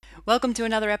Welcome to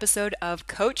another episode of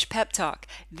Coach Pep Talk,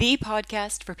 the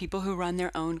podcast for people who run their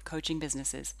own coaching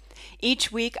businesses.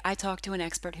 Each week, I talk to an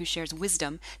expert who shares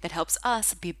wisdom that helps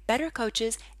us be better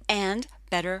coaches and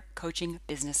better coaching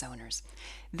business owners.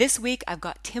 This week, I've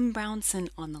got Tim Brownson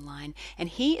on the line, and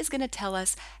he is going to tell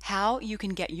us how you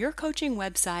can get your coaching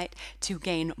website to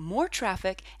gain more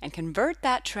traffic and convert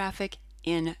that traffic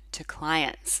into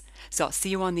clients. So I'll see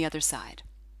you on the other side.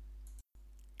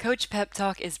 Coach Pep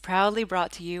Talk is proudly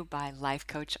brought to you by Life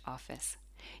Coach Office.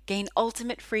 Gain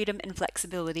ultimate freedom and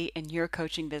flexibility in your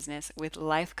coaching business with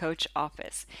Life Coach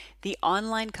Office, the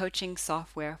online coaching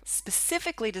software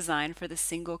specifically designed for the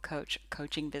single coach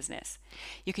coaching business.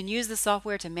 You can use the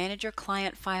software to manage your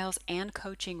client files and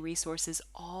coaching resources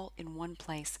all in one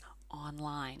place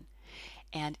online.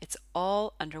 And it's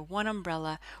all under one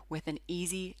umbrella with an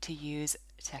easy to use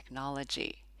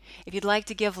technology. If you'd like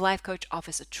to give Life Coach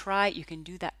Office a try, you can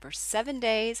do that for 7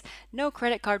 days. No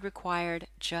credit card required,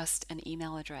 just an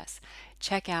email address.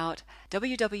 Check out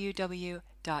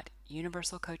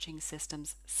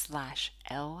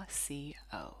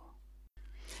www.universalcoachingsystems/LCO.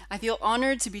 I feel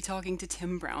honored to be talking to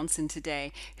Tim Brownson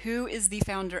today, who is the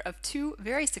founder of two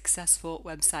very successful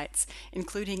websites,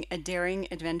 including A Daring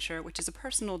Adventure, which is a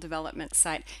personal development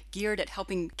site geared at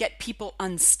helping get people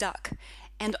unstuck,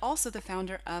 and also the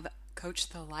founder of Coach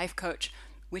the Life Coach,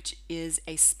 which is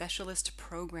a specialist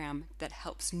program that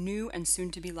helps new and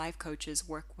soon-to-be life coaches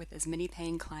work with as many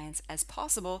paying clients as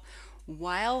possible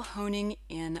while honing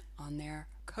in on their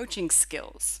coaching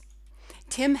skills.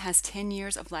 Tim has 10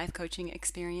 years of life coaching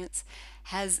experience,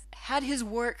 has had his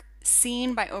work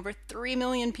seen by over 3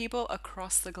 million people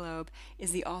across the globe,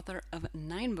 is the author of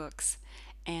 9 books,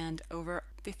 and over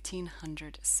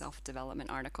 1,500 self-development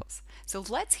articles. So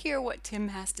let's hear what Tim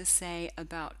has to say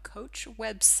about coach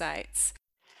websites.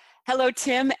 Hello,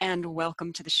 Tim, and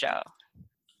welcome to the show.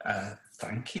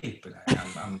 Thank you.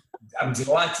 I'm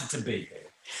delighted to be here.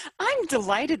 I'm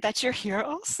delighted that you're here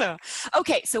also.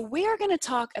 Okay, so we are going to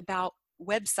talk about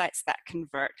websites that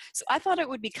convert. So I thought it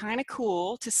would be kind of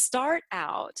cool to start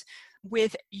out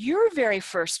with your very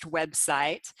first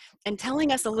website and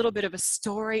telling us a little bit of a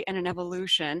story and an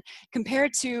evolution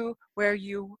compared to where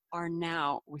you are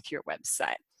now with your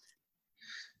website.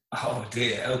 Oh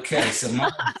dear. Okay. So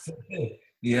my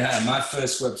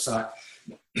first website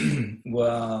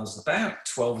was about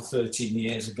 12 or 13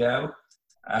 years ago.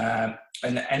 And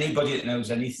anybody that knows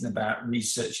anything about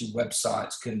researching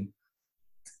websites can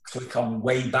click on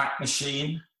Wayback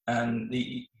Machine, and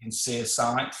you can see a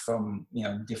site from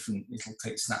different little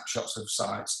take snapshots of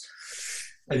sites,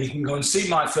 and you can go and see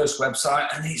my first website,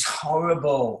 and it's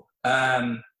horrible.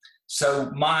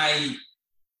 So my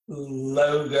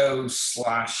logo /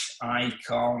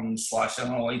 icon / I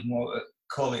don't know even what to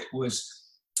call it was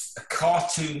a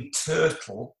cartoon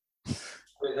turtle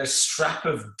with a strap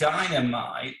of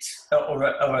dynamite or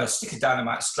a stick of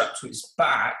dynamite strapped to its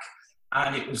back.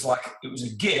 And it was a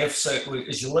GIF, so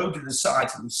as you loaded the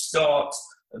site, it would start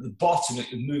at the bottom,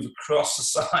 it would move across the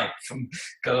site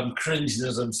because I'm cringing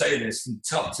as I'm saying this, from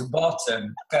top to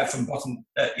bottom, from bottom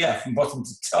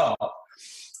to top.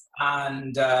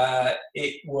 And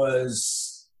it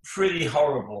was pretty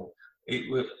horrible. It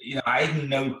was, I had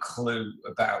no clue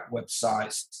about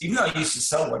websites. Even though I used to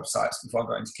sell websites before I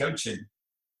got into coaching,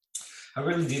 I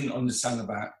really didn't understand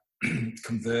about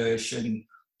conversion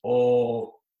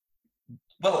or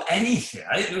anything.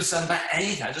 I didn't understand about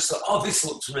anything. I just thought, this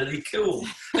looks really cool.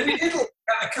 And it did look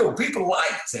kind of cool. People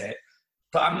liked it,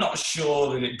 but I'm not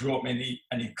sure that it brought me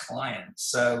any clients.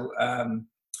 So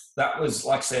that was,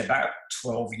 like I say, about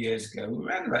 12 years ago,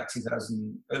 around about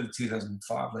early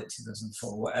 2005, late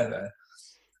 2004, whatever.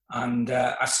 And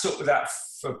I stuck with that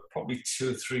for probably 2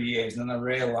 or 3 years. And then I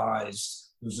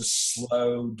realized there was a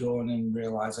slow dawning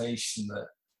realization that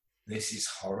this is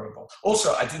horrible.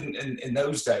 Also, I didn't, in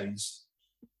those days,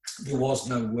 there was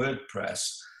no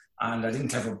WordPress, and I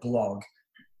didn't have a blog,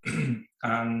 and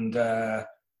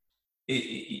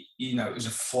it was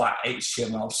a flat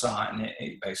HTML site, and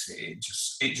it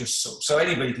just sucked. So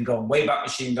anybody can go on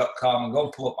waybackmachine.com and go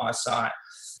and pull up my site,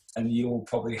 and you'll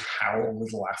probably howl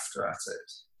with laughter at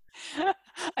it.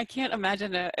 I can't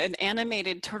imagine an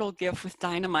animated turtle GIF with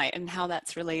dynamite and how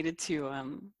that's related to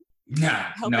No,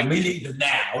 me neither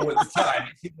now. At the time,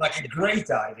 it seemed like a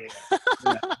great idea.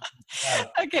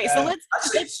 Okay, so let's...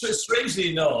 Actually,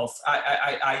 strangely enough,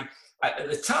 I at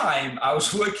the time, I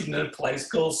was working in a place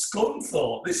called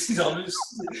Scunthorpe. This is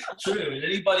honestly true. And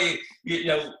anybody,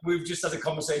 we've just had a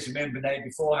conversation with Benet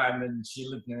beforehand, and she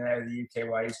lived in an area of the UK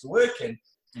where I used to work in.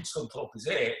 and Scunthorpe Up is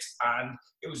it. And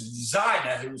it was a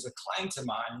designer who was a client of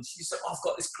mine, and she said, "Oh, I've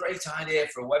got this great idea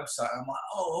for a website." I'm like,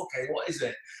 "Oh, okay, what is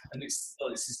it?" And it's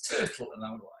this turtle, and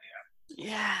I'm like,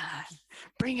 Yeah,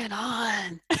 bring it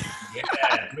on.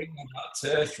 "Yeah, bring on that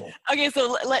turtle." Okay,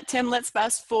 so let's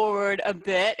fast forward a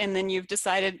bit, and then you've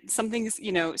decided something's,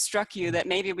 struck you that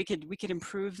maybe we could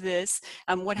improve this.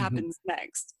 What Mhm. happens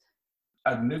next?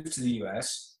 I'd moved to the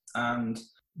US, and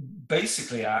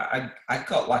basically I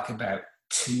got like about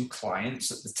 2 clients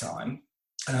at the time,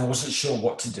 and I wasn't sure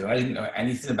what to do. I didn't know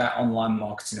anything about online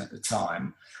marketing at the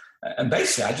time. And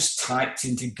basically I just typed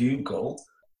into Google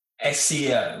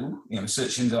SEO,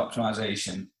 search engine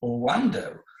optimization,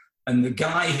 Orlando. And the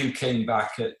guy who came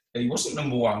back he wasn't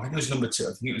number 1, I think it was number 2.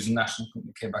 I think it was a national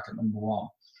company, came back at number 1.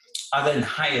 I then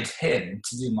hired him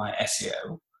to do my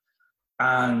SEO.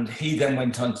 And he then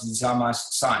went on to design my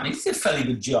site. And he did a fairly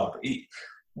good job. It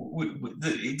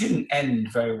didn't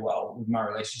end very well with my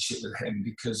relationship with him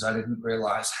because I didn't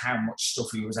realize how much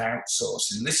stuff he was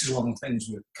outsourcing. And this is one of the things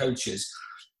with coaches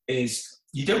is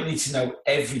you don't need to know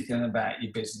everything about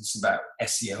your business, about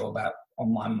SEO, about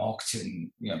online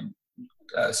marketing,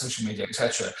 social media,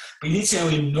 etc. But you need to know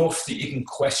enough that you can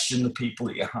question the people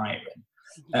that you're hiring.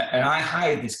 And I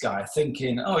hired this guy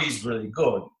thinking, oh, he's really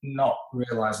good, not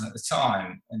realizing at the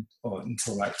time,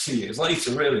 until like 2 years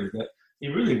later, really, that he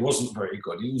really wasn't very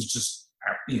good. He was just,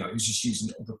 he was just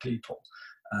using other people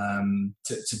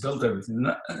to build everything.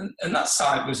 And that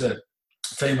site was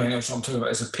if anyone knows what I'm talking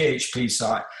about, it's a PHP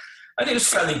site. And it was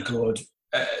fairly good,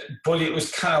 but it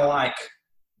was kind of like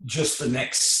just the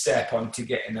next step on to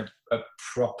getting a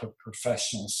proper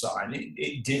professional site.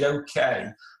 It did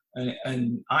okay.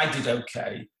 And I did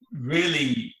okay,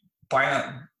 really by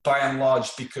and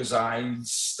large, because I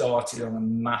started on a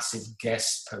massive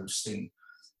guest posting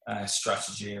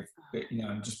strategy of,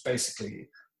 just basically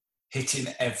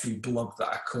hitting every blog that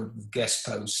I could with guest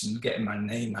posts and getting my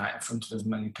name out in front of as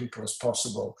many people as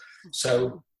possible.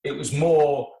 So it was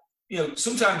more,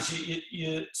 sometimes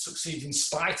you succeed in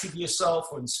spite of yourself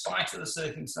or in spite of the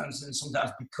circumstances, and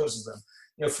sometimes because of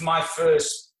them. For my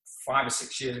first 5 or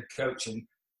 6 years of coaching,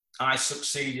 I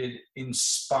succeeded in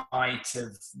spite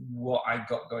of what I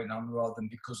got going on rather than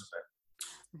because of it.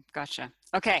 Gotcha.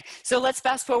 Okay, so let's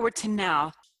fast forward to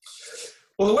now.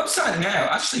 Well, the website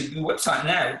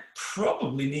now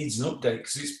probably needs an update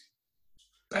because it's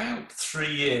about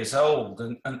 3 years old.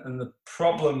 And the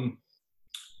problem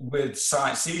with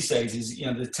sites these days is,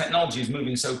 the technology is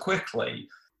moving so quickly.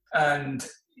 And,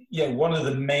 one of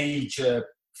the major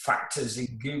factors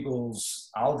in Google's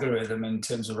algorithm in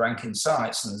terms of ranking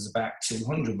sites, and there's about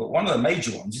 200, but one of the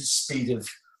major ones is speed of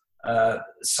the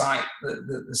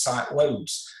site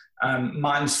loads.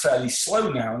 Mine's fairly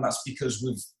slow now, and that's because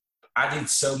we've added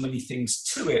so many things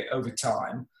to it over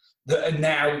time that are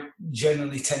now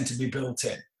generally tend to be built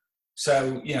in.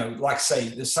 So, like I say,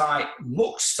 the site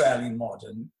looks fairly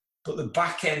modern, but the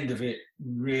back end of it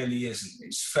really isn't.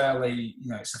 It's fairly,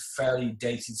 it's a fairly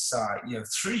dated site.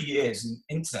 3 years in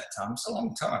internet time, it's a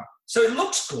long time. So it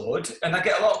looks good, and I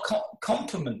get a lot of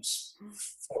compliments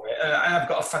for it. And I've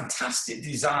got a fantastic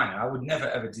designer. I would never,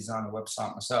 ever design a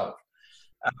website myself.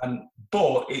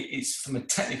 But it's from a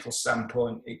technical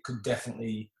standpoint, it could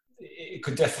definitely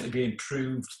be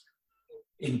improved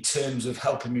in terms of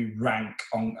helping me rank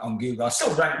on Google. I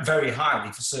still rank very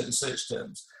highly for certain search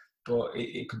terms, but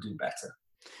it could do better.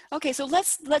 Okay, so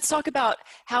let's talk about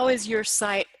how is your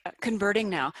site converting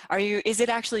now? Is it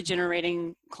actually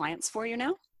generating clients for you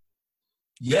now?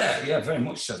 Yeah, very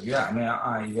much so. Yeah, I mean,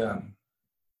 I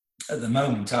at the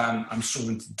moment I'm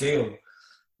struggling to deal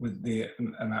with the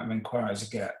amount of inquiries I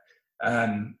get,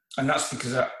 and that's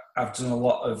because I've done a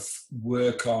lot of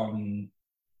work on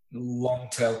long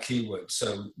tail keywords,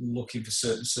 so looking for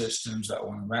certain search terms that I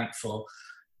want to rank for.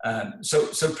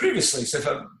 So previously, if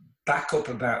I back up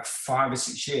about 5 or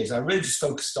 6 years, I really just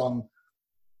focused on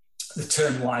the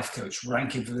term life coach,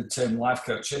 ranking for the term life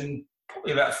coach, and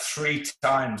probably about 3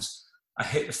 times I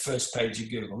hit the first page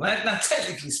of Google. Now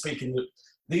technically speaking,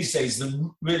 these days there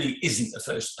really isn't a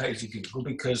first page of Google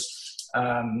because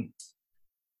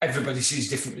everybody sees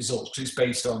different results because it's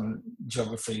based on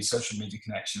geography, social media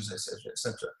connections,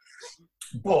 etc.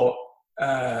 But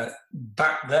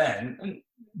back then,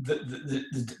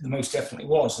 the most definitely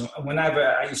was. And whenever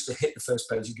I used to hit the first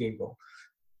page of Google,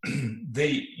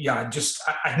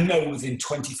 I know within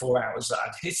 24 hours that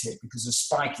I'd hit it because the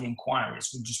spike in inquiries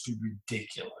would just be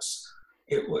ridiculous.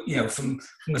 From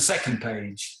the second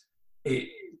page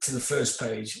to the first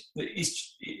page,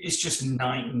 it's just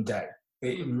night and day.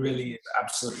 It really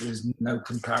absolutely is no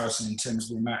comparison in terms of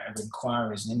the amount of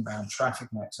inquiries and inbound traffic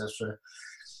and etc.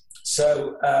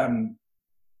 So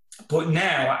But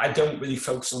now I don't really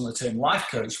focus on the term life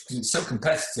coach because it's so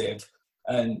competitive.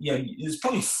 And, there's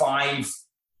probably 5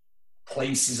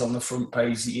 places on the front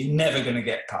page that you're never going to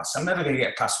get past. I'm never going to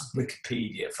get past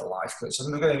Wikipedia for life coach.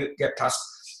 I'm never going to get past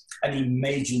any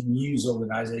major news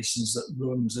organizations that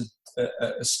runs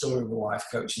a story of a life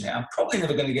coach in it. I'm probably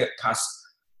never going to get past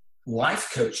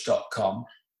lifecoach.com,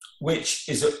 which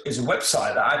is a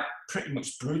website that I pretty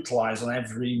much brutalize on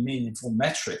every meaningful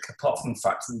metric, apart from the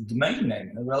fact of the domain name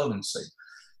and the relevancy.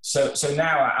 So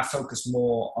now I focus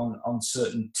more on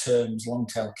certain terms, long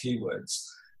tail keywords,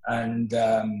 and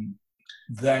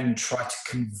then try to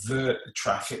convert the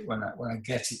traffic when I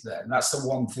get it there. And that's the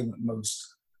one thing that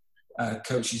most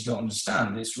coaches don't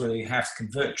understand. It's really how to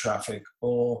convert traffic,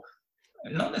 or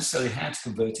not necessarily how to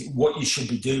convert it, what you should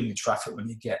be doing with traffic when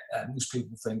you get there. Most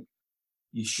people think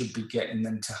you should be getting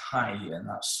them to hire you, and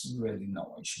that's really not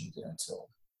what you should be doing at all.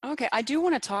 Okay, I do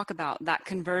want to talk about that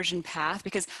conversion path,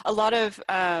 because a lot of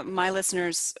my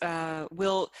listeners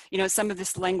will, some of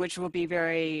this language will be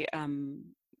very,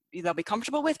 they'll be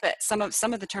comfortable with, but some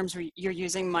of the terms you're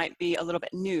using might be a little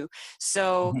bit new.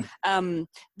 So can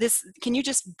you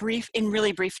just in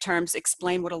really brief terms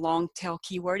explain what a long tail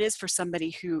keyword is for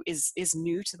somebody who is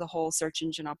new to the whole search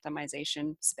engine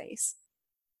optimization space?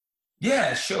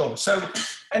 Yeah, sure. So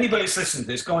anybody that's listening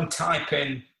to this, go and type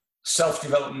in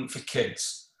self-development for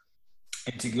kids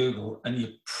into Google, and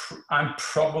I'm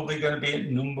probably going to be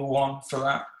at number 1 for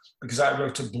that, because I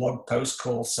wrote a blog post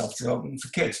called Self-Development for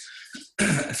Kids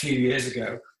a few years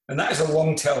ago, and that is a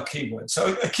long tail keyword.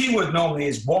 So a keyword normally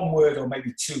is 1 word or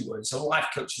maybe 2 words. So life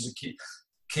coach is a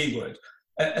keyword.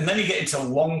 And then you get into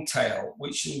long tail,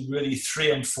 which is really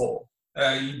 3 and 4.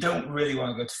 You don't really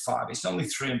want to go to 5. It's normally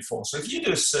 3 and 4. So if you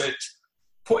do a search,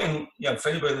 put in, for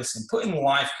anybody listening, put in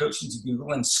life coach into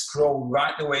Google and scroll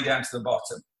right the way down to the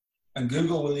bottom. And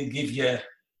Google will give you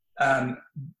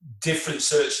different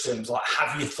search terms, like,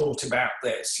 have you thought about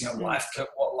this? Life coach,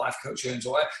 what life coach earns,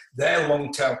 or they're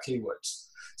long tail keywords.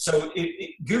 So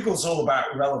Google's all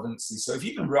about relevancy. So if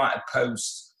you can write a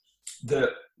post that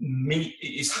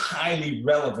is highly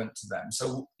relevant to them.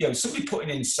 So, somebody putting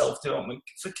in self-development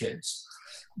for kids,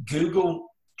 Google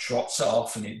trots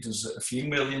off and it does a few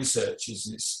million searches,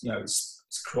 and it's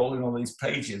crawling all these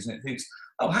pages, and it thinks,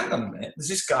 oh, hang on a minute, there's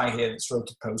this guy here that's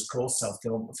wrote a post called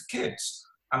Self-Development for Kids.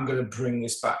 I'm going to bring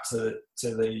this back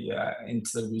into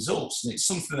the results. And it's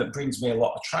something that brings me a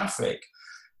lot of traffic,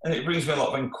 and it brings me a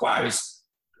lot of inquiries.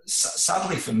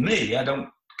 Sadly for me, I don't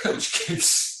coach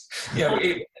kids.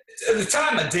 At the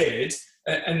time I did,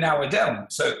 and now I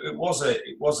don't. So it was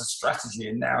a strategy,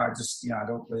 and now I just, I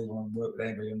don't really want to work with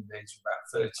anybody under the age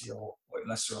of about 30 or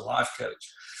unless they're a life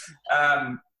coach.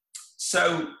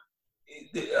 So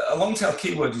a long tail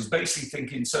keyword is basically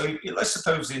thinking, so let's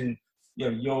suppose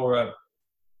you're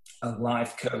a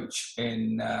life coach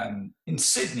in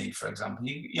Sydney, for example.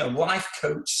 Life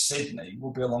coach Sydney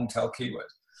will be a long tail keyword.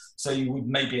 So you would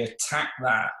maybe attack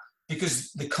that,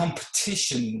 because the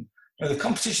competition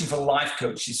for life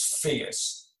coach is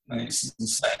fierce, and it's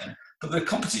insane. But the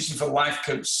competition for life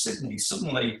coach Sydney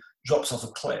suddenly drops off a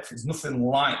cliff. It's nothing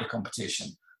like the competition.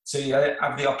 So you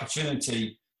have the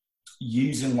opportunity,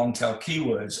 using long tail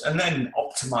keywords and then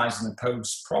optimizing the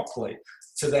post properly,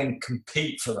 to then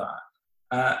compete for that.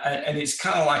 And it's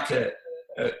kind of like a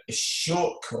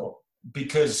shortcut,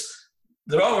 because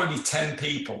there are already 10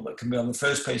 people that can be on the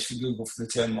first page for Google for the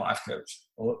term life coach,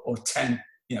 or 10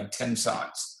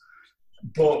 sites.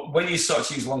 But when you start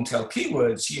to use long tail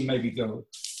keywords, you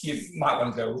might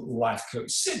want to go life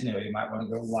coach Sydney, or you might want to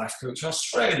go life coach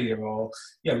Australia, or,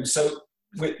 so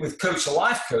with Coach a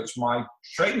Life Coach, my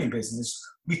training business,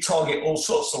 we target all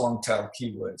sorts of long tail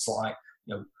keywords, like,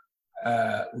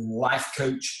 life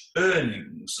coach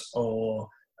earnings, or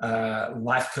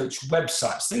life coach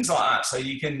websites, things like that. So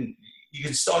you can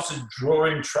start to draw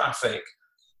in traffic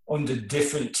under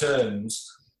different terms,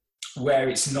 where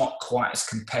it's not quite as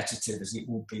competitive as it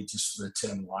would be just for the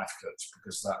term life coach,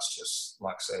 because that's just,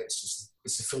 like I say,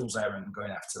 it's a fool's errand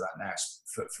going after that now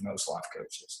for most life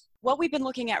coaches. What we've been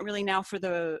looking at really now for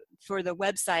the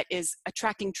website is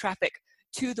attracting traffic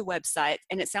to the website,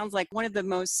 and it sounds like one of the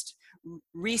most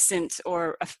recent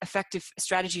or effective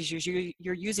strategies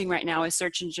you're using right now is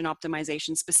search engine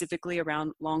optimization, specifically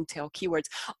around long tail keywords.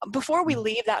 Before we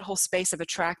leave that whole space of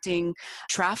attracting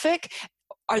traffic,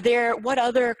 what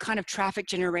other kind of traffic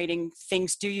generating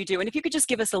things do you do? And if you could just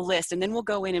give us a list, and then we'll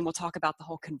go in and we'll talk about the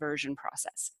whole conversion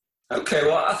process. Okay,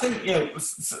 well, I think,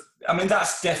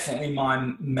 that's definitely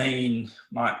my main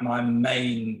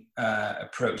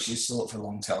approach, is to look for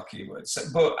long tail keywords.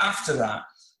 But after that,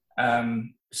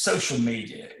 social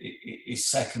media is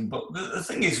second. But the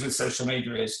thing is with social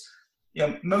media is,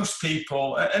 most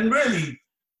people, and really,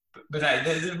 but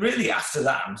really after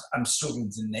that, I'm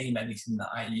struggling to name anything that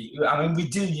I use. I mean, we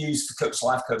do use, for Coach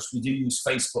Life Coach, we do use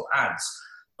Facebook ads,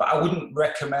 but I wouldn't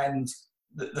recommend,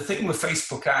 the thing with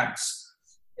Facebook ads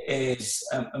is,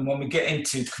 and when we get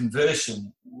into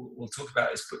conversion, we'll talk about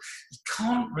this, but you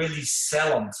can't really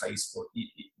sell on Facebook.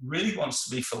 It really wants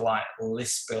to be for like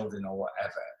list building or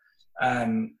whatever.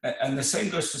 And the same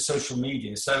goes for social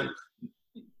media. So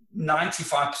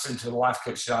 95% of the life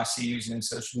coaches I see using in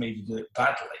social media do it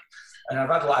badly. And I've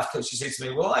had life coaches say to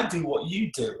me, well, I do what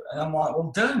you do. And I'm like,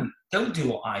 well, don't do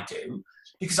what I do,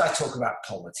 because I talk about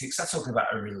politics, I talk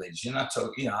about a religion, I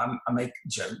talk, I make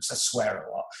jokes, I swear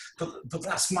a lot, but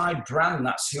that's my brand,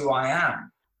 that's who I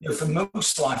am. For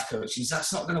most life coaches,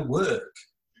 that's not going to work.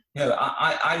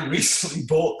 I recently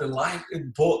bought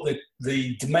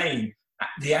the domain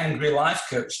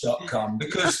theangrylifecoach.com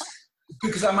because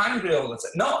I'm angry all the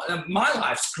time. No, my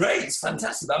life's great, it's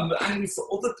fantastic. I'm angry for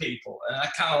other people, and I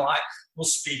kind of will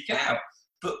speak out.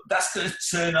 But that's going to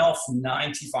turn off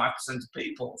 95% of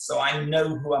people. So I know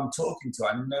who I'm talking to.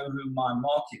 I know who my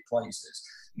marketplace is.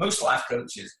 Most life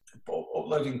coaches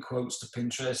uploading quotes to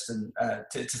Pinterest and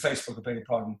to Facebook, I beg your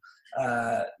pardon,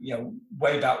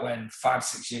 way back when,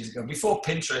 5-6 years ago, before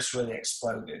Pinterest really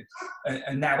exploded,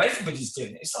 and now everybody's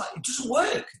doing it. It's like, it doesn't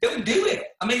work. Don't do it.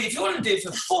 I mean, if you want to do it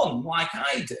for fun, like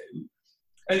I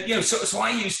do, so I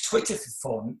use Twitter for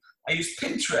fun. I use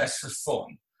Pinterest for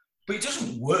fun. But it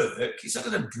doesn't work. It's not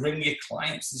going to bring you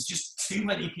clients. There's just too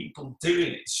many people doing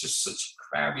it. It's just such a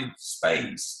crowded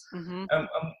space.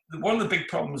 Mm-hmm. One of the big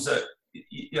problems that,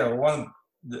 one of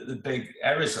the big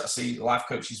errors that I see life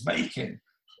coaches making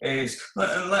is,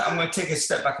 I'm going to take a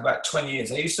step back about 20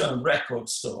 years. I used to own a record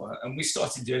store, and we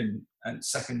started doing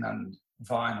second-hand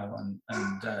vinyl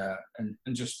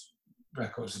and just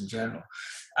records in general.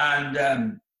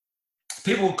 And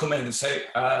people will come in and say,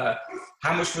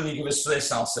 how much will you give us for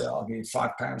this? I'll say, I'll give you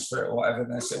 £5 for it or whatever.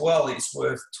 And they say, well, it's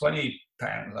worth £20.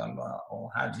 I'm like,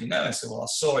 well, how do you know? I said, well, I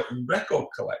saw it in Record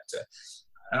Collector.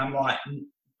 And I'm like,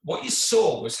 what you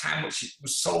saw was how much it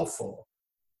was sold for.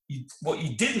 What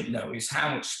you didn't know is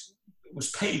how much was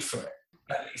paid for it.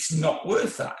 It's not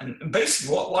worth that. And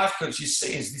basically what life coaches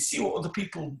see is they see what other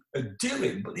people are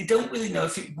doing, but they don't really know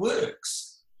if it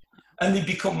works. And they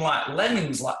become like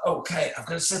lemmings, like, okay, I've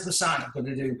got to set aside, I've got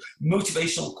to do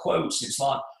motivational quotes. It's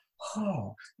like,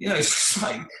 it's just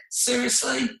like,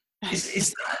 seriously?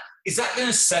 Is that going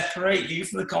to separate you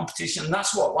from the competition? And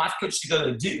that's what life coaches are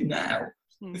going to do now.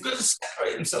 They've got to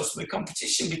separate themselves from the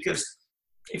competition, because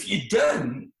if you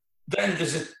don't, then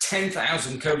there's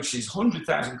 10,000 coaches,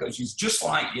 100,000 coaches just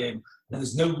like you, and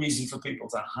there's no reason for people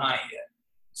to hire you.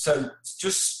 So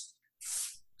just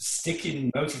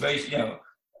sticking motivation,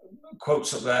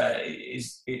 quotes up there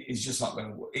is just not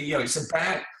going to work. It's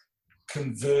about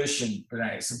conversion,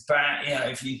 Renee. It's about,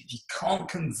 if you can't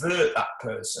convert that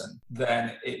person,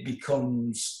 then it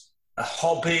becomes a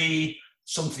hobby,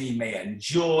 something you may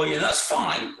enjoy, and that's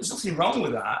fine. There's nothing wrong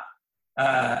with that,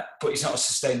 but it's not a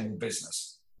sustainable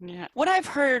business. Yeah. What I've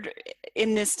heard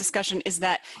in this discussion is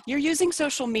that you're using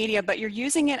social media, but you're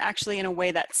using it actually in a way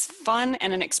that's fun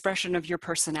and an expression of your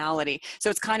personality.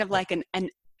 So it's kind of like an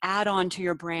add-on to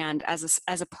your brand as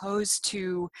opposed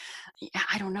to,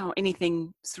 I don't know,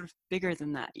 anything sort of bigger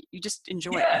than that. You just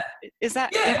enjoy it. Is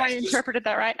that, have I interpreted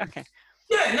that right? Okay.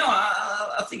 Yeah, no,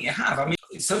 I think you have. I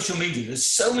mean, social media, there's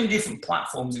so many different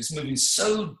platforms. It's moving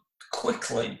so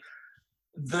quickly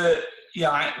that,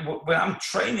 when I'm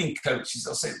training coaches,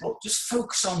 I'll say, look, just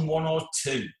focus on one or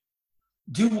two.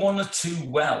 Do one or two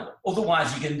well.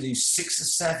 Otherwise, you're going to do 6 or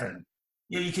 7.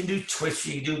 You can do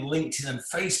Twitter, you can do LinkedIn and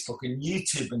Facebook and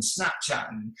YouTube and Snapchat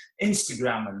and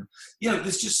Instagram. And,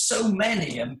 there's just so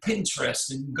many, and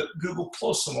Pinterest and Google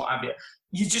Plus and what have you.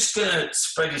 You're just going to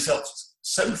spread yourself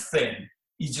so thin,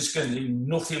 you're just going to do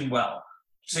nothing well.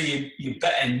 So you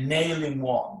better nail in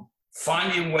one,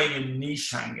 finding where your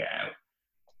niche hang out,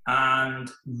 and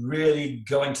really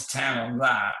go into town on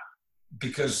that,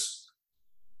 because,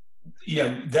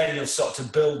 then you'll start to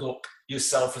build up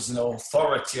yourself as an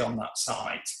authority on that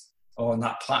site, or on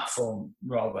that platform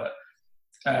rather.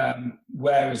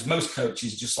 Whereas most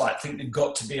coaches just think they've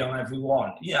got to be on every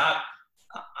one.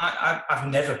 I've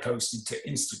never posted to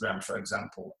Instagram, for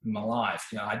example, in my life.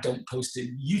 I don't post to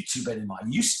YouTube anymore. I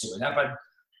used to, and I've had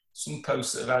some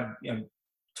posts that have had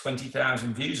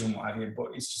 20,000 views and what have you, but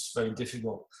it's just very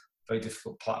difficult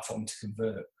platform to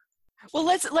convert. Well,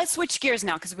 let's switch gears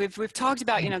now, because we've talked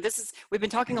about, we've been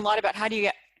talking a lot about how do you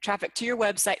get traffic to your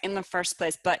website in the first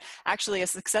place, but actually a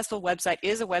successful website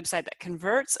is a website that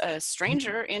converts a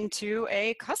stranger into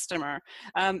a customer.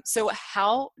 So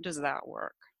how does that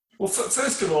work? Well,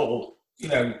 first of all, you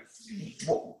know,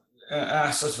 what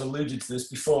I sort of alluded to this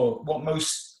before. What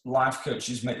most life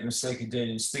coaches make the mistake of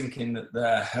doing is thinking that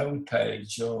their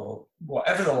homepage or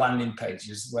whatever the landing page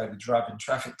is where they're driving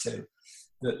traffic to,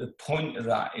 that the point of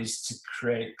that is to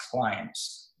create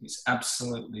clients. It's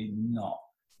absolutely not.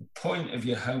 The point of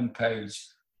your homepage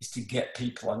is to get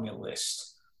people on your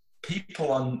list.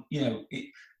 People on,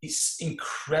 it's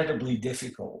incredibly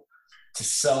difficult to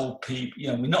sell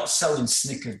people. We're not selling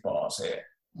Snickers bars here.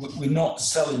 We're not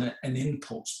selling an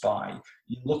impulse buy.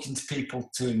 You're looking to people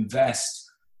to invest,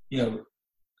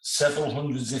 several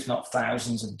hundreds, if not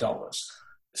thousands of dollars.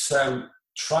 So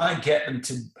try and get them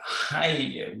to hire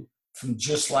you from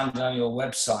just landing on your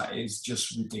website is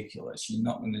just ridiculous. You're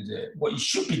not going to do it. What you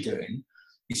should be doing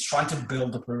is trying to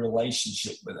build up a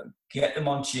relationship with them, get them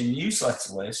onto your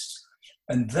newsletter list.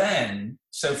 And then,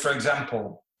 so for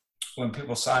example, when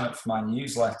people sign up for my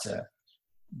newsletter,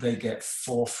 they get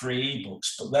 4 free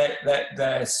ebooks, but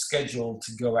they're scheduled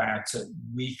to go out at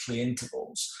weekly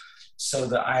intervals so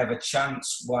that I have a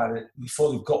chance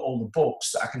before they've got all the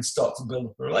books that I can start to build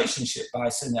up a relationship by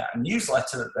sending out a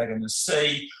newsletter that they're going to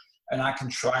see, and I can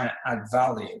try and add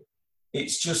value.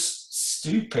 It's just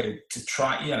stupid to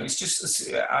try, it's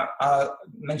just, I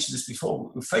mentioned this before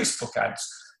with Facebook ads.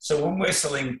 So when we're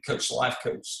selling Life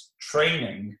Coach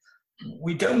training,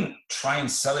 we don't try and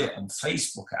sell it on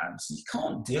Facebook ads. You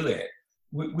can't do it.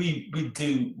 We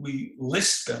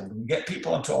list build. We get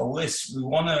people onto our list. We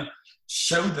want to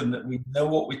show them that we know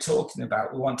what we're talking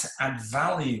about. We want to add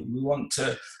value. We want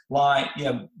to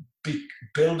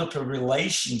build up a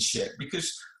relationship,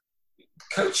 because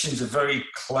coaching is a very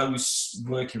close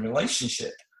working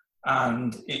relationship.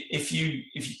 And if you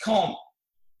can't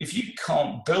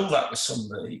build that with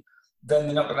somebody, then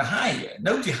they're not going to hire you.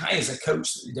 Nobody hires a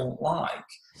coach that they don't like.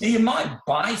 Now, you might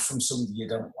buy from somebody you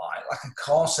don't like a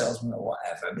car salesman or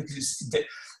whatever,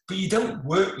 but you don't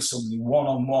work with somebody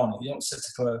one-on-one. You don't set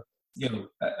up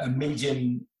a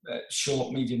medium,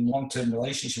 short, medium, long-term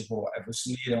relationship or whatever with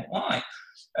somebody you don't like.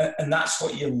 And that's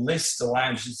what your list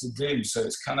allows you to do. So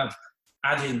it's kind of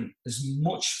adding as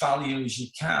much value as you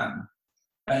can.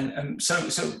 And so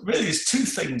really there's 2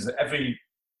 things that every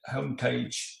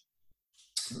homepage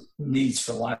needs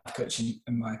for life coaching,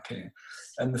 in my opinion.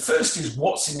 And the first is,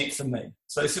 what's in it for me?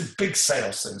 So it's a big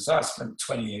sales thing. So I spent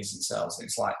 20 years in sales. And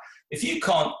it's like, if you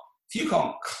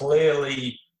can't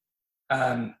clearly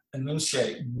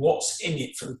enunciate what's in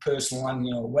it for the person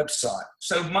landing on your website.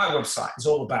 So my website is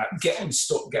all about get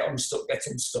unstuck, get unstuck, get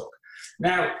unstuck.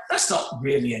 Now, that's not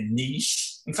really a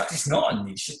niche. In fact, it's not a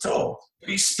niche at all.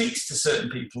 It speaks to certain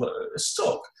people that are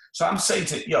stuck. So I'm saying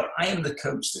I am the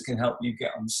coach that can help you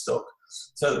get unstuck.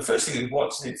 So the first thing is,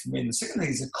 what's in it for me? And the second thing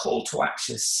is a call to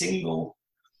action, a single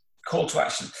call to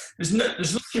action. There's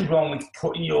nothing wrong with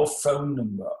putting your phone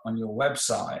number on your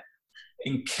website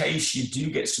in case you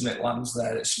do get something that lands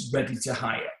there that's ready to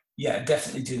hire. Yeah,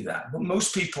 definitely do that. But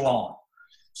most people aren't.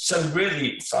 So really,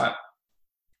 it's like,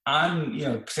 I'm,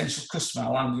 potential customer, I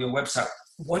land on your website.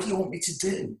 What do you want me to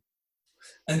do?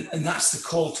 And that's the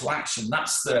call to action.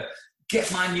 That's the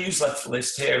get my newsletter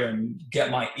list here and get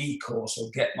my e-course, or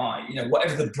get my,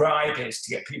 whatever the bribe is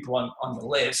to get people on the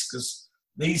list. Because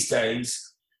these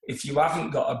days, if you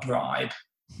haven't got a bribe,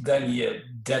 then you're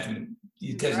dead.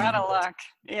 You're out of luck.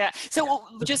 Yeah. So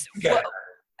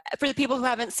for the people who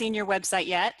haven't seen your website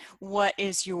yet, what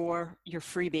is your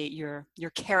freebie, your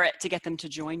carrot to get them to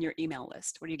join your email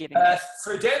list? What are you giving them?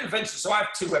 For Daring Adventure, so I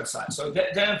have 2 websites. So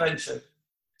Daring Adventure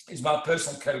is my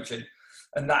personal coaching,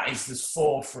 and there's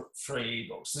 4 free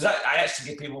ebooks. I actually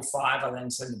give people 5. I then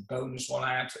send a bonus one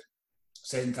out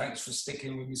saying thanks for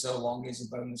sticking with me so long. Here's a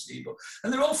bonus ebook,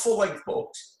 and they're all full-length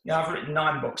books. I've written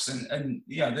 9 books, and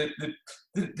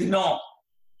they're not.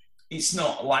 It's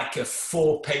not like a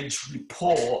 4-page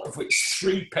report of which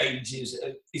 3 pages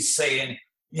is saying,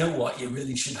 you know what, you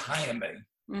really should hire me.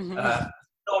 Mm-hmm. None of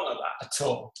that at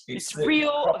all. It's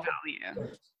real value.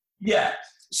 Yeah.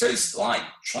 So it's like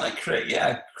trying to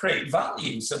create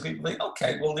value. So people think,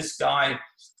 okay, well, this guy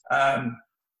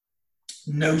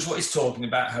knows what he's talking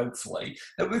about, hopefully.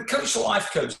 Now, with Coach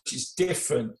Life Coach, it's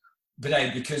different,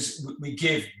 Vinay, because we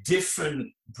give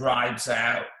different bribes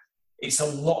out. It's a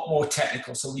lot more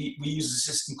technical. So we use a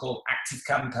system called Active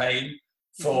Campaign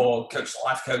for Coach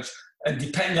Life Coach. And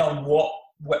depending on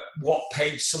what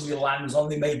page somebody lands on,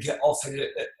 they may get offered,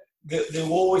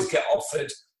 they'll always get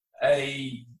offered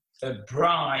a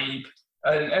bribe.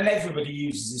 And everybody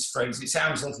uses this phrase. It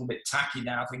sounds a little bit tacky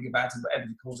now, think about it, but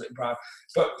everybody calls it a bribe.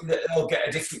 But they'll get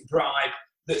a different bribe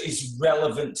that is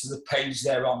relevant to the page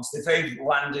they're on. So if they've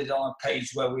landed on a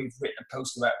page where we've written a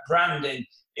post about branding,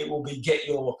 it will be get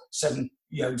your 7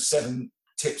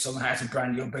 tips on how to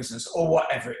brand your business or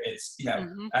whatever it is.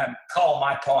 Mm-hmm. Carl,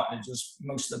 my partner, does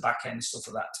most of the back end stuff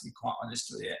of that, to be quite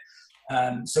honest with you.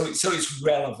 So it's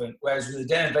relevant, whereas with a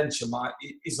day adventure,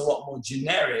 it is a lot more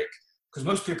generic, because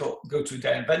most people go to a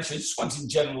day adventure just wanting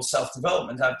general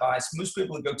self-development advice. Most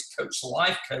people who go to Coach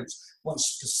Life Coach want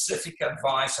specific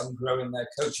advice on growing their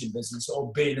coaching business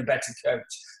or being a better coach.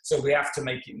 So we have to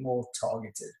make it more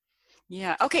targeted.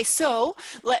 Yeah. Okay. So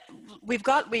you've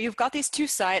got these two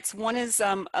sites. One is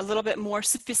a little bit more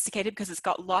sophisticated because it's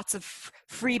got lots of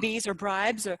freebies or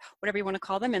bribes or whatever you want to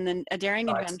call them. And then A Daring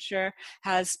Adventure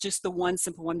has just the one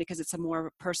simple one because it's a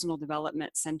more personal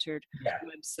development centered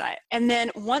website. And then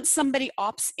once somebody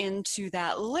opts into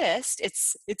that list,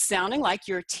 it's sounding like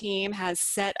your team has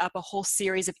set up a whole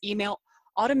series of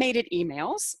automated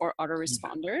emails or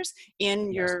autoresponders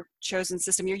in your chosen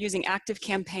system. You're using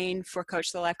ActiveCampaign for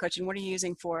Coach the Life Coach, and what are you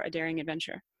using for A Daring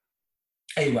Adventure?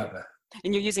 Aweber.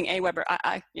 And you're using Aweber.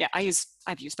 I've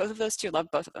used both of those too. Love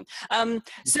both of them.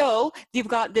 So you've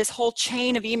got this whole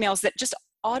chain of emails that just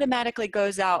automatically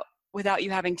goes out without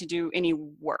you having to do any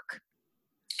work.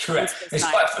 Correct. It's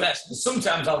quite funny.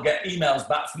 Sometimes I'll get emails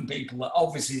back from people that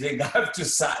obviously think I've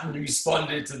just sat and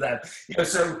responded to them.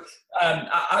 So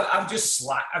I've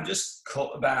just cut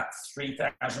about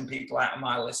 3,000 people out of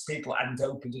my list. People hadn't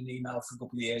opened an email for a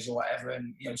couple of years or whatever,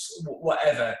 and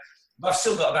whatever. But I've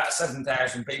still got about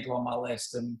 7,000 people on my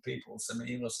list, and people send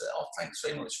me emails say, "Oh, thanks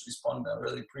very much for responding. I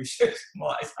really appreciate it."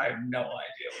 I have no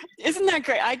idea. Isn't that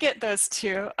great? I get those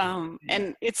too,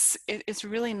 and it's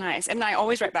really nice. And I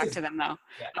always write back to them though.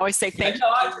 Yeah. I always say thank you. No,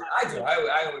 I do.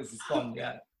 I always respond.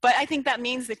 Yeah. But I think that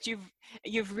means that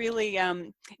you've really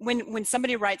when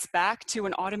somebody writes back to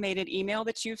an automated email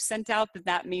that you've sent out,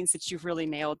 that means that you've really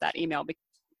nailed that email.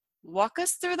 Walk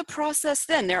us through the process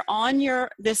then. They're on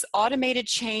this automated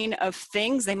chain of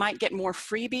things. They might get more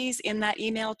freebies in that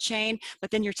email chain,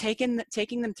 but then you're taking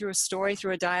them through a story,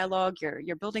 through a dialogue.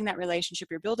 You're building that relationship.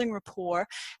 You're building rapport.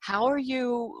 How are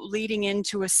you leading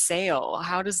into a sale?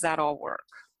 How does that all work?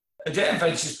 A day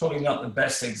adventure is probably not the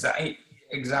best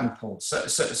example. So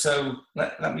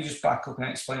let me just back up and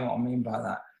explain what I mean by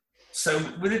that. So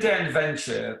with a day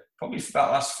adventure, probably for about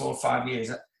the last 4 or 5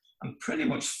 years, I'm pretty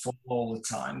much full all the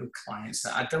time with clients.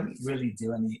 I don't really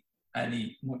do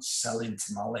any much selling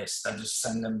to my list. I just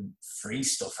send them free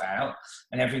stuff out,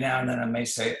 and every now and then I may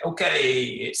say, "Okay,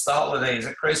 it's the holidays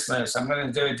at Christmas. I'm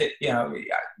going to do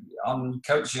on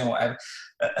coaching or whatever,"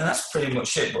 and that's pretty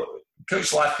much it. But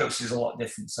Coach Life Coach is a lot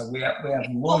different. So we have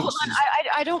launches. Hold on.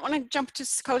 I don't want to jump to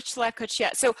Coach Life Coach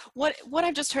yet. So what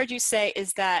I've just heard you say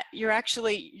is that you're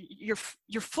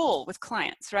you're full with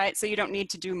clients, right? So you don't need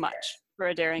to do much for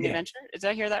A Daring Adventure. Did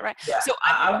I hear that right? Yeah. So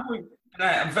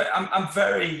I'm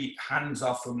very hands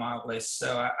off with my list.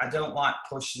 So I don't like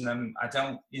pushing them. I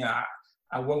don't.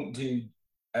 I won't do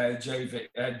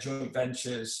joint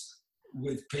ventures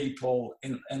with people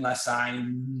unless I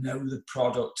know the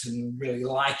product and really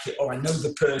like it, or I know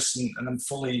the person and I'm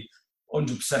fully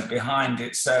 100% behind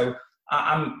it. So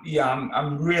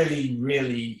I'm really,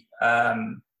 really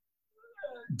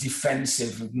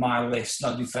defensive of my list.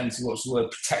 Not defensive, what's the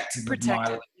word? Protective of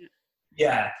my list.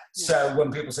 Yeah. So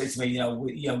when people say to me,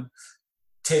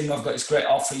 Tim, I've got this great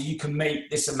offer, you can make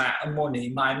this amount of money,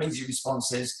 my immediate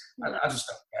response is, I just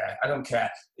don't care. I don't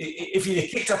care. If you're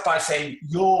kicked off by saying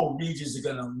your readers are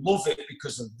going to love it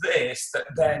because of this,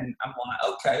 then I'm like,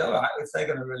 okay, all right, if they're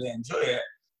going to really enjoy it,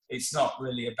 it's not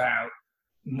really about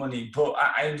money. But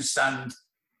I understand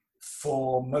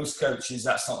for most coaches,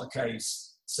 that's not the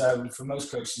case. So for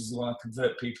most coaches, they want to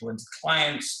convert people into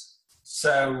clients.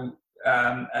 So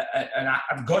and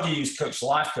I've got to use Coach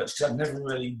Life Coach because I've never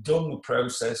really done the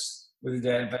process with A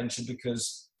Day Adventure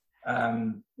because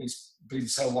it's been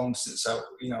so long since I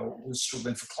was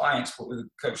struggling for clients. But with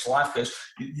Coach Life Coach,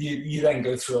 you then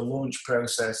go through a launch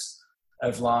process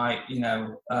of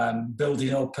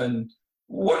building up. And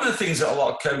one of the things that a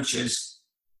lot of coaches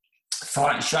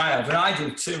fight shy of, and I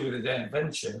do too with A Day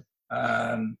Adventure,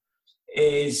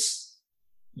 is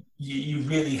you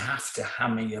really have to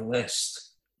hammer your list.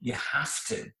 You have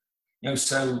to,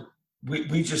 so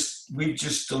we've just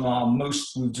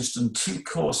done 2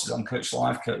 courses on Coach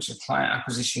Life Coach, a client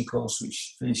acquisition course,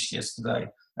 which finished Sunday.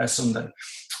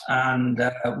 And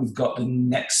we've got the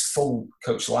next full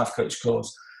Coach Life Coach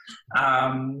course.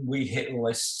 We hit the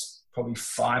list probably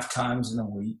 5 times in a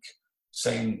week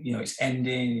saying, it's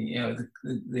ending,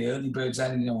 the early bird's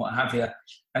ending and what have you.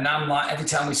 And I'm like, every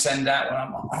time we send out,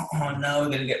 I'm like, oh no, we're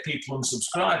going to get people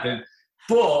unsubscribing.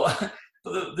 But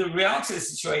the reality of the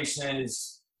situation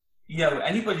is,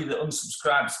 anybody that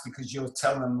unsubscribes because you're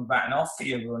telling them about an offer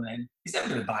you're running is never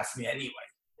going to buy from you anyway.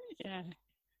 Yeah.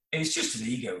 It's just an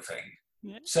ego thing.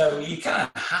 Yeah. So you kind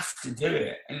of have to do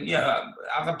it. And,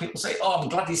 I've had people say, oh, I'm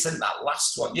glad you sent that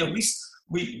last one.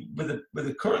 We with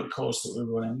the current course that we're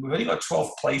running, we've only got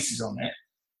 12 places on it.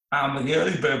 And with the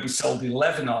early bird, we sold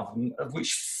 11 of them, of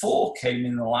which 4 came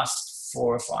in the last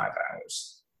 4 or 5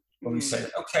 hours. When we said,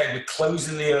 okay, we're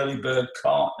closing the early bird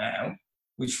cart now,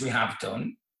 which we have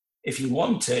done. If you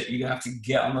want it, you're going to have to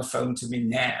get on the phone to me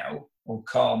now or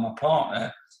call my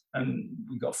partner. And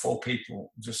we've got 4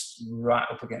 people just right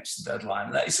up against the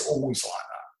deadline. It's always like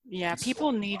that. Yeah,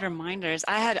 people need reminders.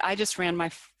 I just ran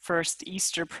my first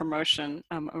Easter promotion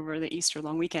over the Easter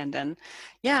long weekend, and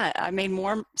yeah, I made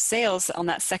more sales on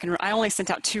that second. I only sent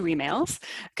out 2 emails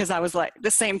because I was like the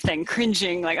same thing,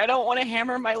 cringing, like I don't want to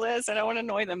hammer my list, I don't want to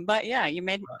annoy them. But yeah,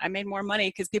 I made more money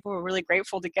because people were really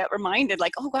grateful to get reminded,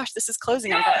 like, oh gosh, this is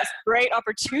closing. I got this great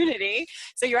opportunity.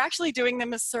 So you're actually doing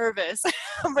them a service,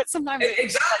 but sometimes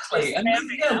exactly. And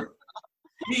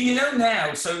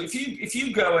now, so if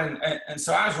you go and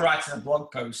so I was writing a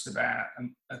blog post about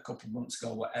a couple of months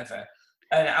ago, whatever,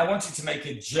 and I wanted to make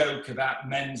a joke about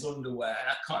men's underwear, and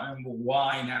I can't remember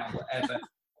why now, whatever.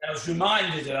 And I was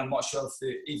reminded, and I'm not sure if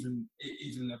they're even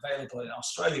available in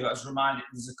Australia, but I was reminded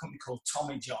there's a company called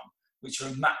Tommy John, which are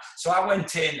so I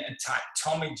went in and typed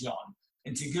Tommy John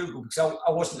into Google because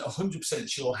I wasn't 100%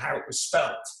 sure how it was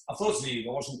spelled. I thought it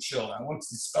I wasn't sure. I wanted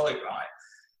to spell it right.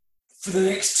 For the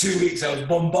next 2 weeks, I was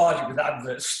bombarded with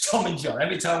adverts for Tommy John.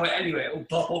 Every time I went anywhere, it would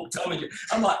pop up Tommy John.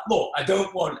 I'm like, look, I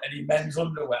don't want any men's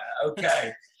underwear,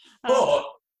 okay? But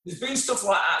there's been stuff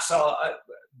like that. So,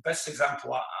 best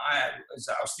example I had is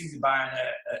that I was thinking of buying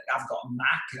I've got a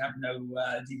Mac and I have no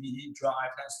DVD drive.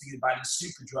 And I was thinking of buying a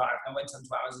super drive. And I went onto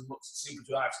Amazon and looked at super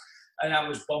drives. And I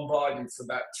was bombarded for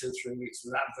about 2 or 3 weeks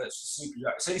with adverts for super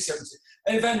drives.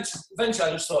 And eventually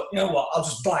I just thought, you know what, I'll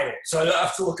just buy it. So I don't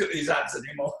have to look at these ads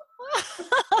anymore.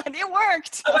 It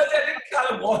worked. I didn't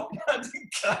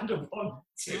kind of want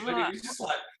to, but it was just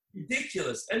like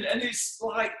ridiculous. And it's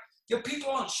like, people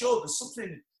aren't sure. There's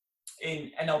something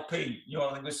in NLP,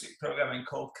 linguistic programming,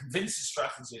 called convincing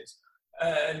strategies.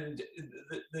 And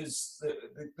there's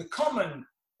the common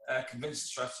convincing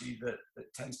strategy that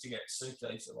tends to get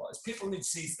circulated a lot is people need to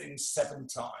see things 7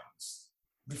 times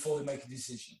before they make a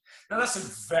decision. Now, that's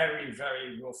a very,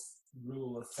 very rough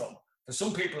rule of thumb. For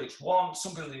some people, it's 1.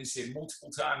 Some people need to see it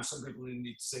multiple times. Some people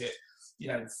need to see it,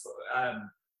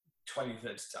 20, 30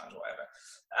 times, whatever.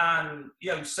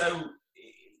 And, so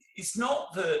it's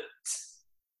not that,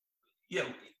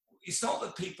 it's not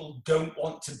that people don't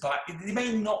want to buy. They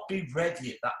may not be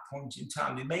ready at that point in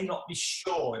time. They may not be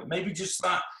sure. It may be just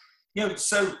that,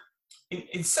 so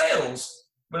in sales,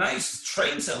 when I used to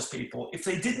train salespeople, if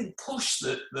they didn't push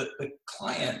the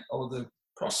client or the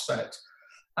prospect,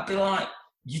 I'd be like,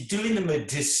 you're doing them a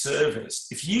disservice.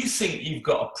 If you think you've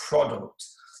got a product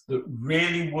that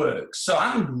really works, so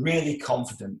I'm really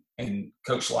confident in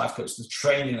Coach Life Coach, the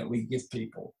training that we give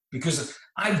people, because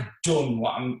I've done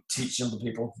what I'm teaching other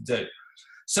people to do.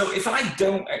 So if I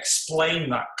don't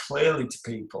explain that clearly to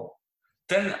people,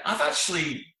 then I've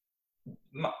actually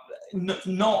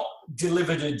not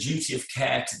delivered a duty of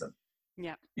care to them.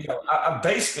 Yeah. I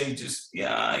basically just,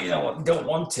 don't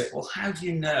want it. Well, how do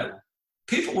you know?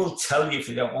 People will tell you if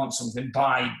you don't want something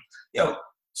by,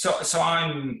 so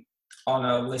I'm on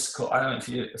a list called, I don't know if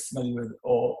you're familiar with,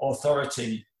 or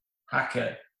Authority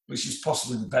Hacker, which is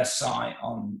possibly the best site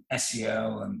on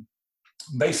SEO and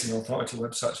basically authority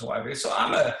websites or whatever. So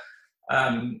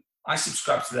I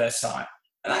subscribe to their site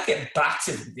and I get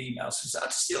battered with emails. So I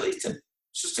just delete them.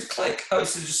 It's just a click. Oh,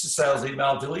 it's just a sales email,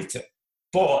 I'll delete it.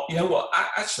 But you know what?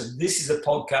 Actually, this is a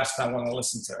podcast. I want to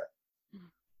listen to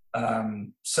it.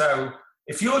 So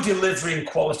if you're delivering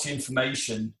quality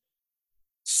information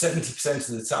 70%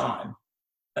 of the time,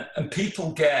 and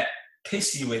people get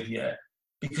pissy with you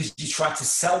because you try to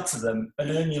sell to them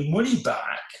and earn your money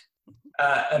back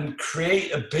and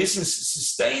create a business that's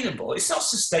sustainable, it's not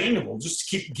sustainable just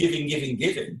to keep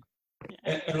giving,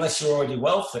 unless you're already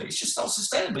wealthy. It's just not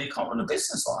sustainable. You can't run a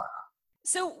business like that.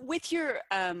 So with your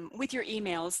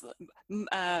emails,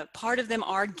 part of them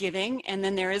are giving, and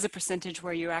then there is a percentage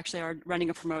where you actually are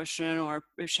running a promotion or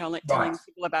telling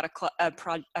people about a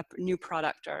new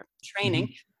product or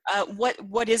training. Mm-hmm.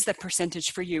 What is the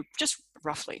percentage for you, just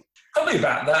roughly? Probably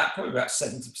about that. Probably about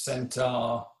 70%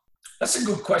 are. That's a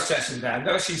good question, actually, Dan.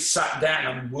 I've actually sat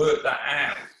down and worked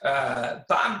that out.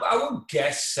 But I would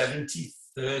guess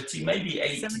 70-30, maybe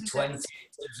 80-20 in terms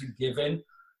of giving.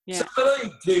 Yeah. So I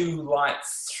only do like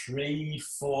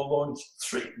 3-4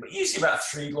 usually about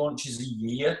 3 launches a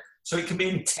year. So it can be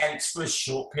intense for a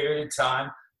short period of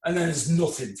time. And then there's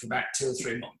nothing for about 2 or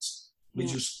 3 months. We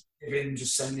just give in,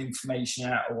 just send information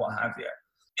out or what have you.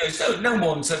 So no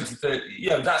more than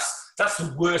 70-30. That's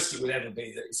the worst it would ever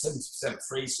be. That it's 70%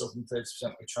 free stuff and 30%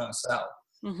 we're trying to sell.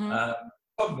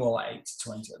 Probably more like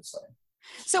 80-20, I'd say.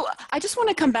 So I just want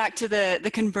to come back to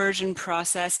the conversion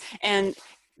process, and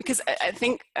because I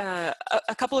think a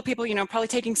couple of people, probably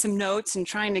taking some notes and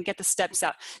trying to get the steps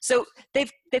out. So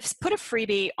they've put a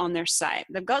freebie on their site.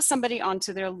 They've got somebody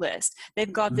onto their list.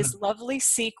 They've got this lovely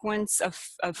sequence of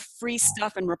free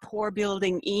stuff and rapport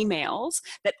building emails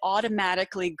that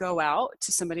automatically go out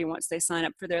to somebody once they sign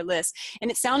up for their list.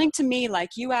 And it's sounding to me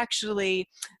like you actually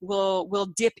will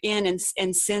dip in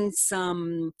and send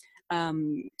some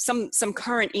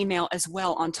current email as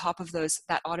well on top of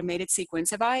that automated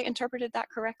sequence. Have I interpreted that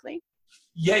correctly?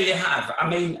 Yeah, you have. I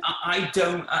mean, I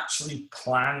don't actually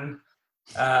plan.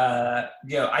 I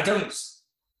don't.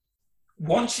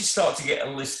 Once you start to get a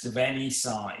list of any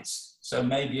size, so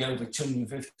maybe over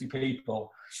 250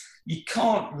 people, you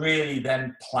can't really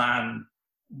then plan.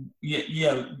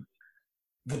 The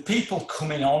people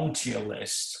coming onto your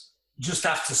list just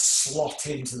have to slot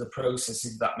into the process,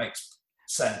 if that makes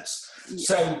sense.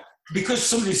 So because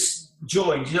somebody's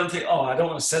joined, you don't think, I don't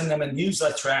want to send them a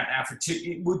newsletter out now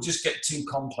it would just get too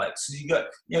complex. So you got,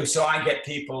 so I get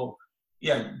people,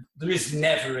 there is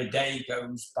never a day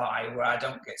goes by where I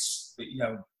don't get,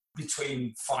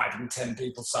 between 5 and 10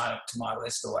 people sign up to my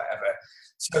list or whatever.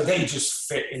 So they just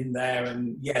fit in there,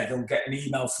 and they'll get an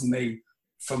email from me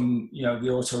from, the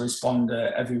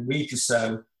autoresponder every week or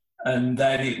so. And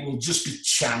then it will just be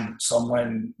chance on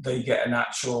when they get an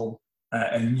actual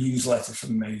a newsletter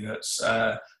from me. That's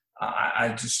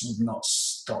I just would not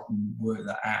stop and work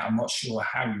that out. I'm not sure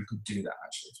how you could do that,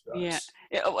 actually, to be honest.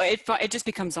 It just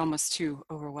becomes almost too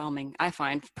overwhelming, I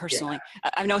find, personally.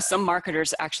 I know some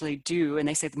marketers actually do, and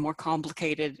they say the more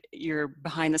complicated your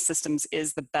behind the systems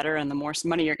is, the better and the more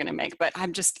money you're going to make. But I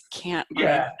just can't.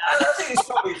 I think it's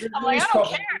probably. I'm like, I don't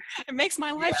care. It makes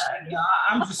my life.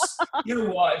 I'm just. You know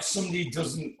what? If somebody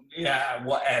doesn't,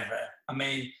 whatever. I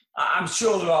mean, I'm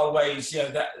sure there are ways,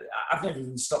 that I've never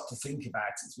even stopped to think about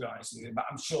it, to be honest with you, but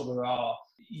I'm sure there are,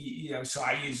 so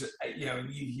I use, you've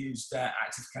used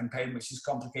Active Campaign, which is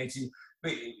complicated,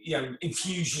 but,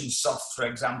 Infusionsoft, for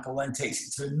example, then takes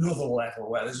it to another level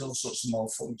where there's all sorts of more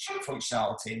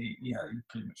functionality, and, you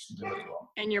pretty much can do what you want.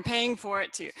 And you're paying for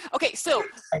it too. Okay, so.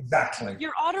 Exactly.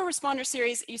 Your autoresponder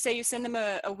series, you say you send them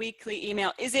a weekly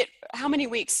email. How many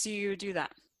weeks do you do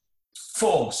that?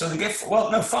 4, so they get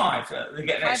 5. They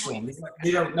get an extra one.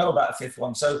 They don't know about the 5th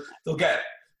one, so they'll get.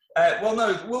 It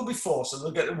will be 4. So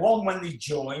they'll get the one when they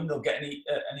join. They'll get an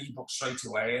ebook straight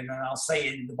away, and then I'll say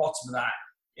in the bottom of that,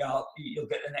 you'll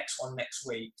get the next one next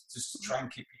week, just to try and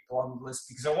keep people on the list,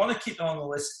 because I want to keep them on the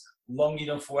list long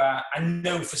enough where I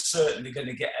know for certain they're going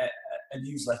to get a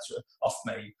newsletter off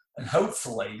me, and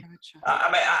hopefully, to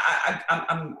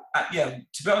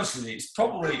be honest with you, it's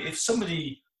probably if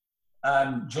somebody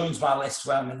joins my list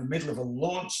when I'm in the middle of a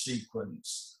launch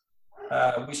sequence,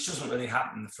 which doesn't really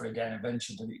happen for a day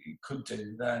venture, but it could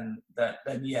do, then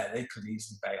they could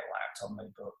easily bail out on me.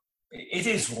 But it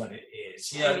is what it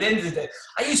is. At the end of the day,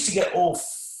 I used to get all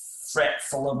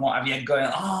fretful and what have you, going,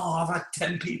 I've had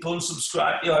 10 people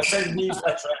unsubscribe. I send a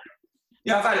newsletter.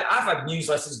 I've had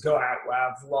newsletters go out where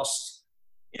I've lost,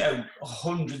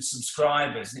 100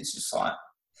 subscribers, and it's just like,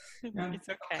 it's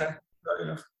okay.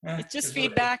 It's just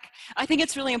feedback. I think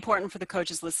it's really important for the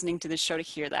coaches listening to this show to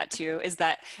hear that too, is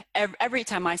that every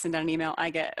time I send out an email, I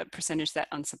get a percentage that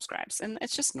unsubscribes, and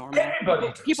it's just normal.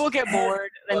 People get bored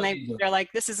and they're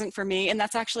like, this isn't for me. And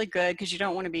that's actually good, because you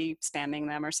don't want to be spamming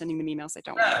them or sending them emails they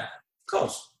don't want. Of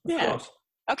course. Of course.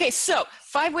 Okay, so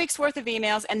 5 weeks worth of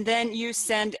emails, and then you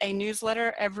send a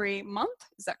newsletter every month.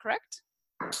 Is that correct?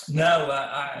 No,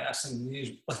 I send the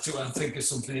newsletter when I think of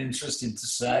something interesting to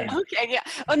say. Okay, yeah.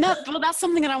 Well, that's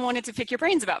something that I wanted to pick your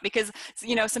brains about, because,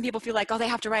 some people feel like, they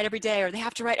have to write every day, or they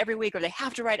have to write every week, or they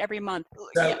have to write every month.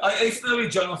 So, if you know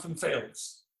Jonathan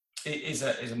Fields, he's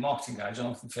a marketing guy.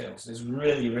 Jonathan Fields is a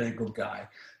really, really good guy.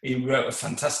 He wrote a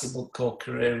fantastic book called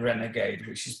Career Renegade,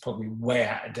 which is probably way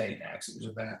out of date now, because it was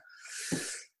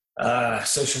about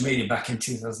social media back in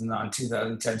 2009,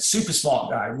 2010. Super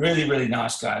smart guy, really, really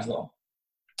nice guy as well.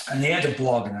 And he had a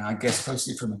blog, and I guess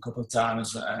posted from a couple of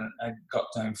times, and I got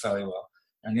down fairly well.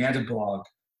 And he had a blog,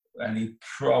 and he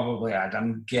probably had,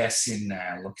 I'm guessing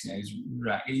now, looking at his,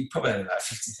 he probably had about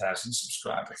 50,000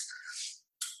 subscribers.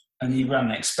 And he ran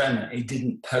an experiment. He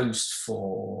didn't post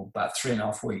for about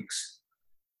 3.5 weeks.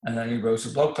 And then he wrote a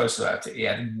blog post about it. He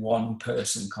had one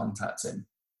person contact him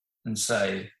and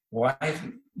say, why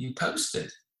haven't you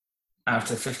posted?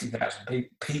 After 50,000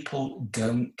 people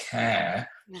don't care.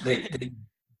 They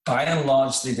by and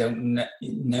large, they don't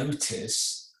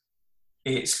notice.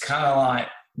 It's kind of like,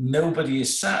 nobody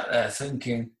is sat there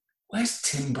thinking, where's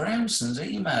Tim Brownson's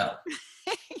email?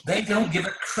 They don't give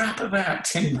a crap about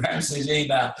Tim Brownson's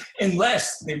email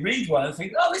unless they read one and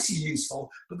think, oh, this is useful.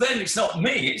 But then it's not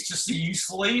me, it's just a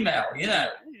useful email, you know.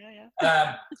 So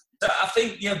I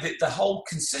think, you know, the whole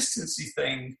consistency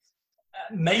thing,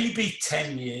 maybe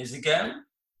 10 years ago,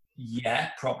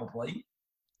 yeah, probably.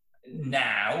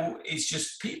 Now it's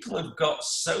just people have got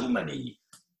so many,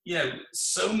 you know,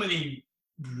 so many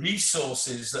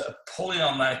resources that are pulling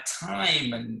on their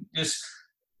time, and just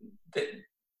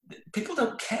people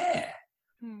don't care.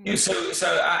 You know, so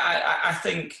I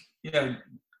think, you know,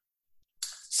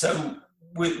 so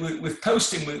with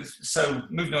posting, so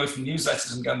moving away from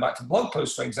newsletters and going back to blog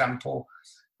posts, for example,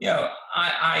 you know,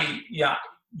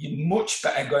 you're much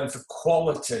better going for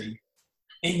quality,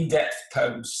 in-depth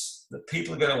posts that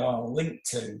people are going to want to link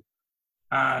to,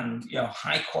 and, you know,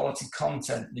 high quality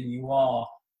content than you are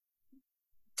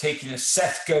taking a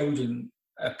Seth Godin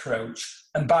approach.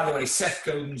 And by the way, Seth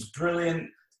Godin's brilliant,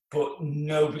 but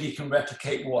nobody can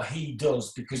replicate what he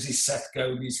does, because his Seth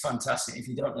Godin is fantastic. If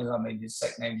you don't know who I mean, his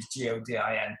second name is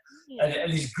Godin,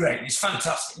 and he's great. He's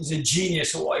fantastic. He's a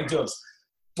genius at what he does.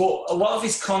 But a lot of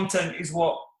his content is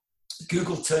what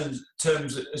Google terms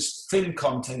as thin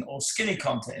content or skinny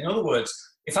content. In other words,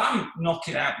 if I'm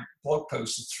knocking out blog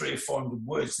posts of 300 or 400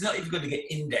 words, they're not even going to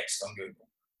get indexed on Google.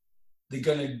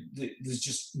 There's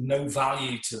just no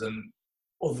value to them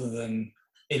other than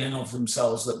in and of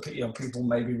themselves that, you know, people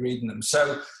may be reading them.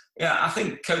 So yeah, I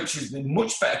think coaches are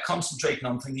much better concentrating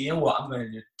on thinking, you know what, I'm going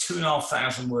to do a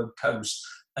 2,500 word post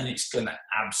and it's going to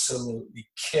absolutely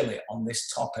kill it on this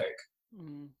topic.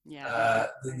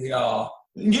 They are.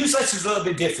 Newsletters are a little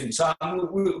bit different, so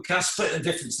we can split the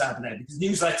difference down there, because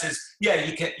newsletters, yeah,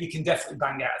 you can definitely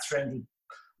bang out a 300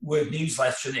 word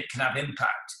newsletter and it can have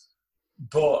impact,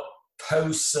 but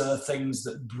posts are things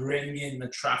that bring in the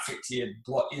traffic to your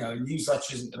blog. You know, a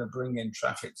newsletter isn't going to bring in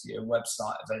traffic to your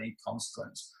website of any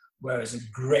consequence, whereas a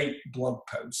great blog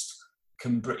post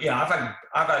can bring. Yeah,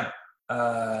 I've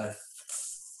had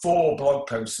 4 blog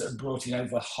posts that have brought in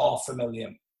over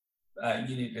 500,000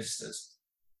 unique visitors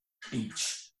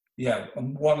each. Yeah,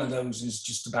 and one of those is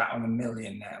just about on 1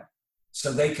 million now.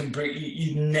 So they can bring.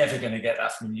 You're never going to get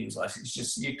that from a newsletter. It's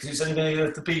just because it's only going to go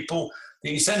to the people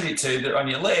that you send it to that are on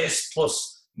your list,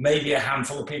 plus maybe a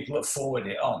handful of people that forward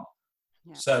it on.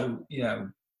 Yeah. So, you know,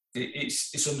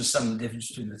 it's understanding the difference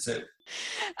between the two.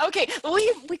 Okay, well,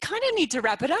 we kind of need to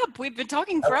wrap it up. We've been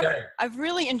talking forever. Okay. I've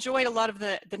really enjoyed a lot of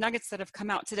the nuggets that have come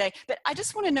out today. But I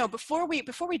just want to know, before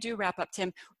we do wrap up,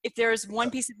 Tim, if there's one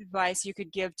piece of advice you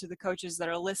could give to the coaches that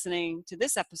are listening to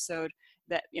this episode,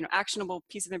 that, you know, actionable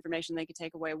piece of information they could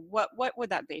take away, what would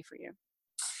that be for you?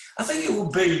 I think it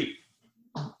would be,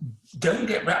 don't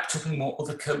get wrapped up in what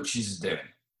other coaches are doing.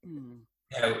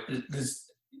 You know,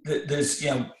 there's,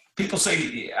 you know, people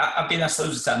say, I've been asked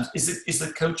loads of times, is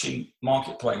the coaching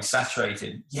marketplace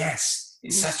saturated? Yes,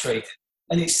 it's saturated.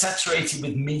 And it's saturated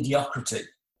with mediocrity.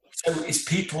 So it's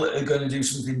people that are going to do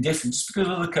something different just because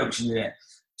other coaches are there.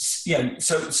 You know,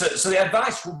 so the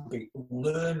advice would be,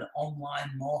 learn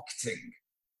online marketing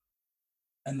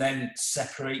and then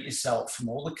separate yourself from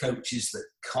all the coaches that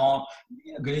can't,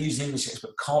 I'm going to use English,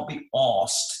 but can't be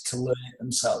asked to learn it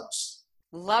themselves.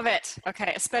 Love it.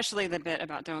 Okay, especially the bit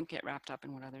about don't get wrapped up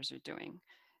in what others are doing,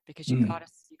 because you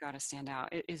gotta stand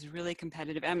out. It is really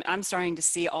competitive. I'm starting to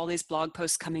see all these blog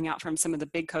posts coming out from some of the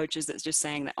big coaches that's just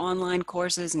saying that online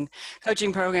courses and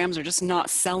coaching programs are just not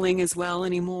selling as well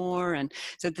anymore, and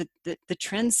so the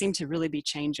trends seem to really be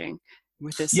changing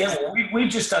with this. Yeah, well, we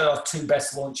just had our 2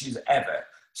 best launches ever,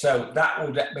 so that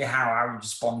would be how I would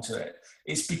respond to it.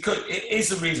 It's because it is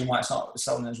the reason why it's not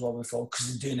selling as well before,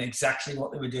 because they're doing exactly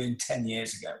what they were doing 10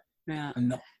 years ago, and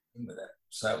not with it.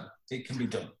 So it can be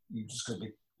done. You just got to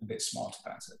be a bit smart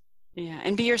about it. Yeah,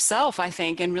 and be yourself, I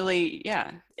think, and really,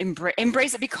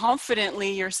 embrace it. Be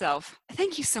confidently yourself.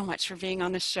 Thank you so much for being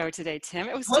on the show today, Tim.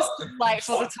 It was just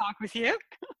delightful to talk with you.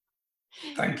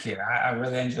 Thank you. I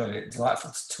really enjoyed it.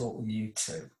 Delightful to talk with you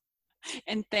too.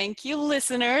 And thank you,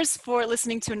 listeners, for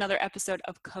listening to another episode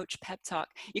of Coach Pep Talk.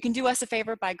 You can do us a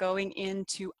favor by going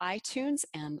into iTunes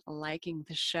and liking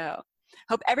the show.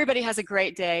 Hope everybody has a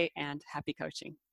great day and happy coaching.